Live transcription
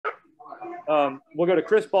We'll go to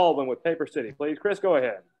Chris Baldwin with Paper City, please. Chris, go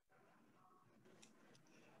ahead.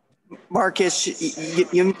 Marcus,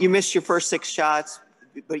 you missed your first 6 shots,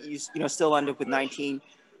 but you still end up with 19.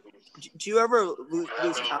 Do you ever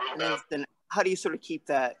lose confidence? Then how do you sort of keep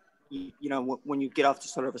that, when you get off to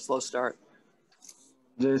sort of a slow start?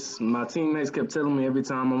 Just my teammates kept telling me every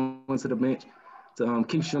time I went to the bench to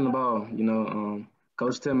keep shooting the ball.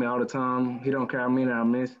 Coach tell me all the time, he don't care how many I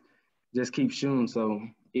miss, just keep shooting. So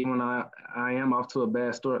even when I am off to a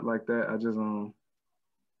bad start like that, I just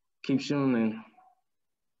keep shooting and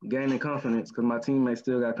gaining confidence because my teammates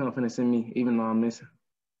still got confidence in me, even though I'm missing.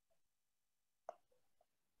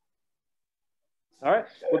 All right,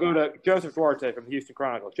 we'll go to Joseph Duarte from Houston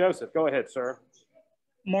Chronicle. Joseph, go ahead, sir.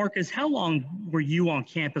 Marcus, how long were you on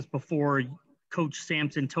campus before Coach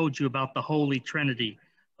Sampson told you about the holy trinity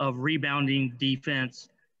of rebounding, defense,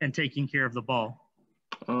 and taking care of the ball?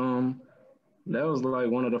 That was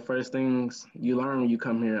like one of the first things you learn when you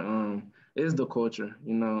come here. Is the culture.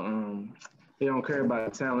 He don't care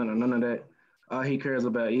about talent or none of that. All he cares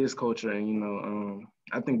about is culture. And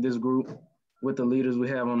I think this group, with the leaders we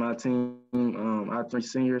have on our team, our 3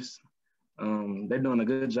 seniors, they're doing a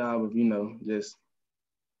good job of just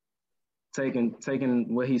taking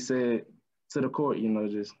what he said to the court.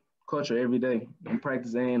 Just culture every day in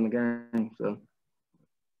practice and in the game. So.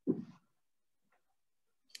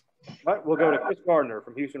 All right, we'll go to Chris Gardner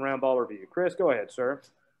from Houston Round Ball Review. Chris, go ahead, sir.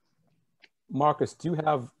 Marcus, do you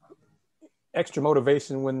have extra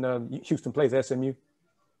motivation when Houston plays SMU?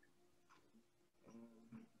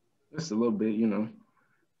 Just a little bit,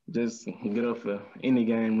 just get up for any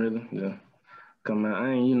game, really. Yeah, come out.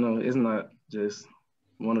 It's not just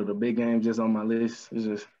one of the big games just on my list. It's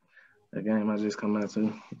just a game I just come out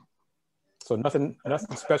to. So nothing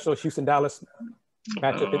special, Houston, Dallas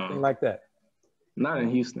matchup, anything like that? Not in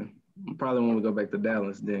Houston. Probably when we go back to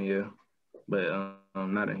Dallas, then yeah. But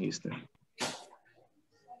not in Houston.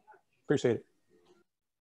 Appreciate it.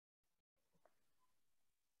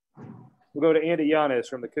 We'll go to Andy Yanez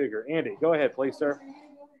from the Cougar. Andy, go ahead, please, sir.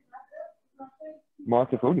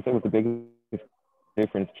 Marcus, what would you say was the biggest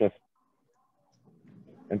difference just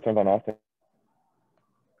in terms of offense?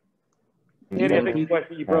 Andy, I think the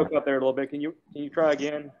question you broke up there a little bit. Can you try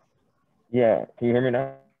again? Yeah. Can you hear me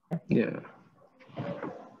now? Yeah.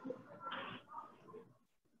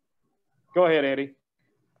 Go ahead, Andy.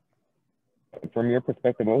 From your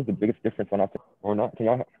perspective, what was the biggest difference on offense or not? Can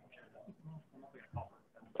y'all?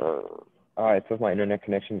 All right, so my internet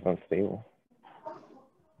connection is unstable.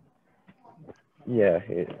 Yeah.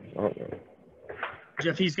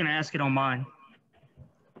 Jeff, he's going to ask it on mine.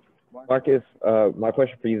 Marcus, my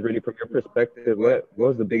question for you is really from your perspective, what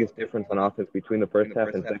was the biggest difference on offense between the first half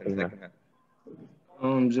and second half?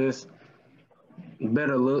 Just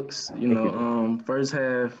better looks. First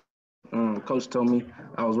half, Coach told me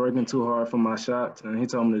I was working too hard for my shots, and he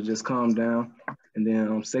told me to just calm down. And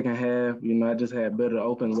then second half, I just had better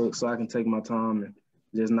open looks so I can take my time and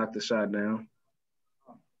just knock the shot down.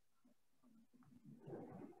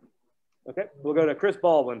 Okay, we'll go to Chris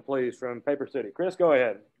Baldwin, please, from Paper City. Chris, go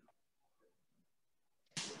ahead.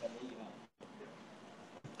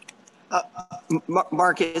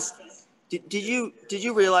 Marcus, did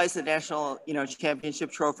you realize the national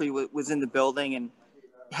championship trophy was in the building, and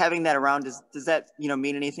having that around, does that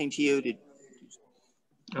mean anything to you?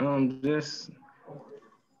 It's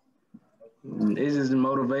just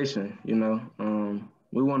motivation,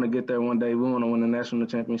 we want to get there one day. We want to win the national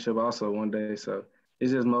championship also one day. So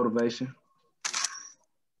it's just motivation.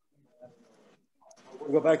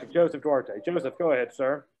 We'll go back to Joseph Duarte. Joseph, go ahead,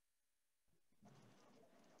 sir.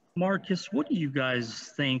 Marcus, what do you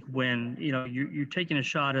guys think when, you're taking a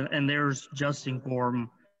shot and there's Justin Gorham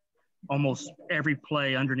almost every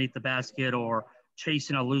play underneath the basket or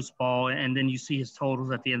chasing a loose ball, and then you see his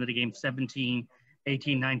totals at the end of the game, 17,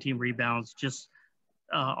 18, 19 rebounds, just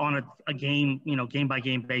on a game,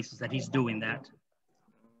 game-by-game basis that he's doing that?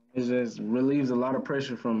 It just relieves a lot of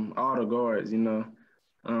pressure from all the guards, I don't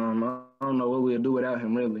know what we'll do without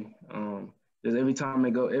him, really. Just every time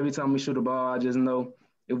we shoot a ball, I just know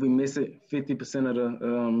if we miss it, 50% of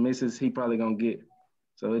the misses he probably going to get.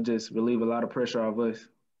 So it just relieves a lot of pressure off us.